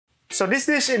So this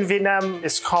dish in Vietnam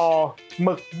is called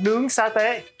Mực Nướng Sa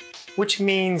Tế, which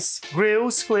means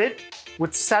grilled squid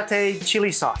with satay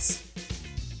chili sauce.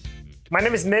 My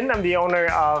name is Minh. I'm the owner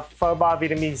of Pho Bar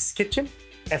Vietnamese Kitchen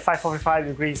at 545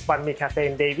 Degrees Banh Mi Cafe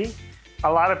in Davie.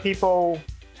 A lot of people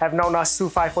have known us through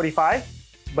 545,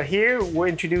 but here we're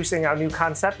introducing our new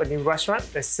concept, a new restaurant.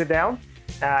 Let's sit down.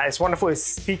 It's wonderful.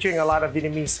 It's featuring a lot of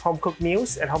Vietnamese home-cooked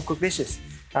meals and home-cooked dishes.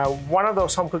 One of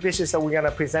those home-cooked dishes that we're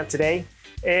gonna present today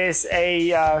is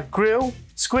a grilled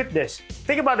squid dish.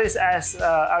 Think about this as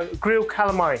a grilled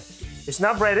calamari. It's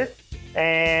not breaded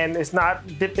and it's not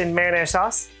dipped in marinara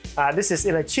sauce. This is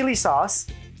in a chili sauce,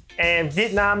 and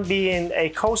Vietnam being a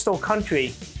coastal country,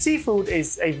 seafood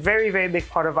is a very, very big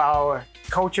part of our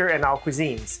culture and our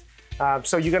cuisines.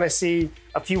 So you're gonna see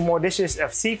a few more dishes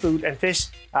of seafood and fish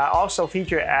also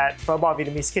featured at Pho Bar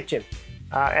Vietnamese Kitchen.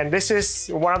 And this is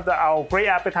one of our great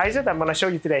appetizers that I'm gonna show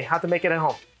you today, how to make it at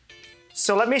home.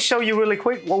 So let me show you really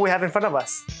quick what we have in front of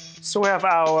us. So we have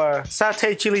our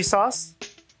satay chili sauce,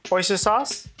 oyster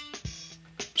sauce,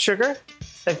 sugar,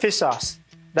 and fish sauce.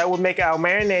 That would make our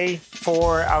marinade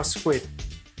for our squid.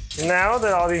 Now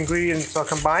that all the ingredients are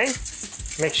combined,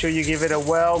 make sure you give it a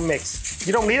well mix.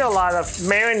 You don't need a lot of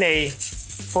marinade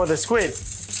for the squid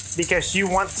because you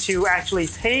want to actually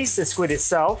taste the squid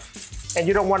itself, and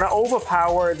you don't want to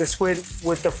overpower the squid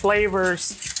with the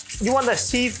flavors. You want the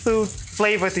seafood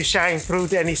flavor to shine through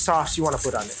to any sauce you want to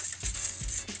put on it.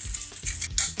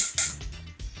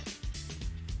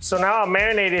 So now our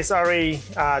marinade is already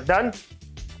done.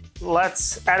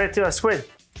 Let's add it to our squid.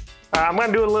 I'm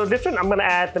gonna do it a little different. I'm gonna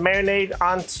add the marinade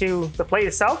onto the plate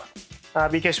itself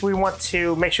because we want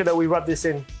to make sure that we rub this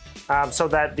in so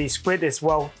that the squid is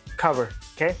well covered,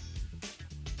 okay?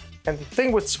 And the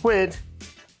thing with squid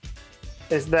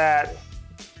is that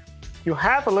you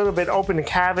have a little bit open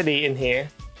cavity in here.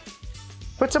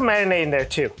 Put some marinade in there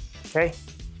too, okay?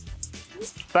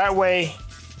 That way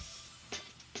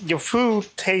your food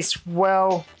tastes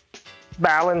well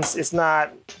balanced. It's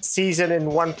not seasoned in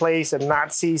one place and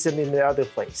not seasoned in the other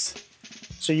place.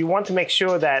 So you want to make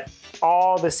sure that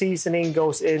all the seasoning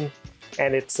goes in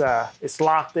and it's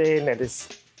locked in and it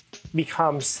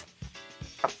becomes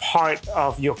a part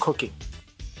of your cooking.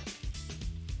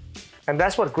 And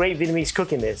that's what great Vietnamese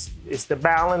cooking is the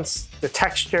balance, the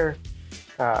texture,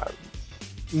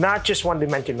 not just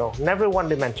one-dimensional, never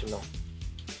one-dimensional.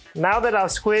 Now that our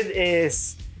squid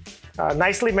is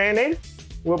nicely marinated,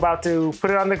 we're about to put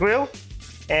it on the grill,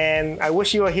 and I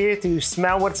wish you were here to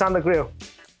smell what's on the grill.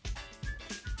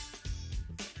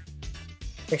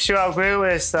 Make sure our grill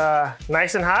is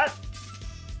nice and hot.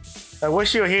 I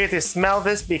wish you were here to smell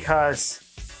this because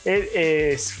it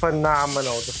is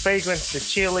phenomenal. The fragrance, the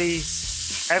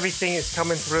chilies, everything is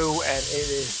coming through and it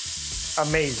is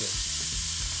amazing.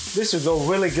 This would go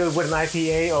really good with an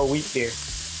IPA or wheat beer.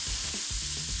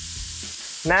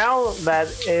 Now that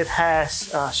it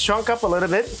has shrunk up a little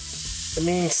bit, it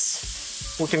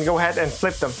means we can go ahead and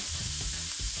flip them.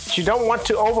 But you don't want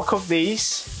to overcook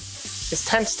these. It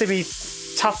tends to be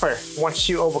tougher once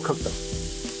you overcook them.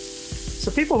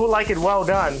 So people who like it well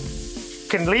done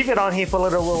can leave it on here for a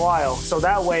little while, so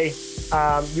that way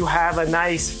you have a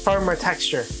nice firmer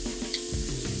texture.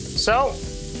 So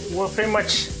we're pretty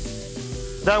much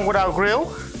done with our grill.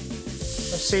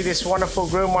 Let's see this wonderful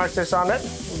grill mark that's on it.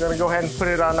 We're gonna go ahead and put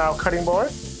it on our cutting board.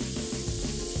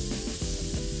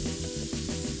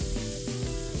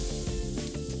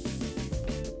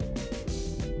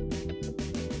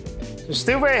 It's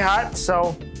still very hot,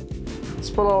 so let's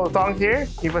put a little tongue here.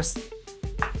 Give us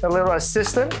a little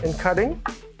assistance in cutting.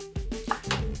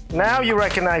 Now you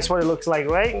recognize what it looks like,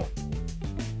 right?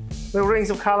 Little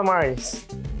rings of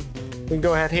calamaris. We can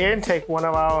go ahead here and take one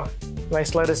of our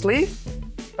nice lettuce leaf.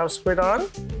 Our squid on.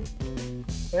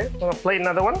 Okay, I'm gonna plate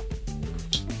another one.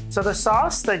 So the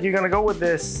sauce that you're gonna go with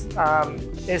this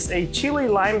is a chili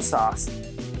lime sauce.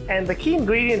 And the key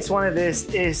ingredients wanted this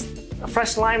is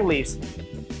fresh lime leaves.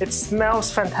 It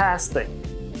smells fantastic.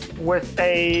 With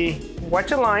a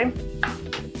wedge of lime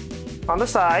on the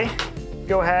side,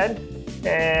 go ahead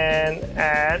and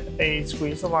add a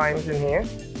squeeze of limes in here.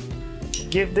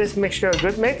 Give this mixture a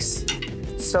good mix.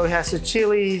 So it has the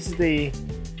chilies, the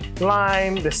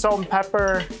lime, the salt and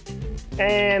pepper,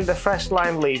 and the fresh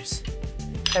lime leaves.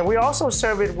 And we also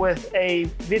serve it with a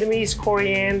Vietnamese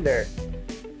coriander.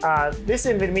 This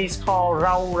in Vietnamese called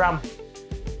rau ram.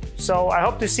 So I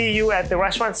hope to see you at the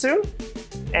restaurant soon,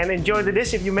 and enjoy the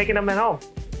dish if you're making them at home.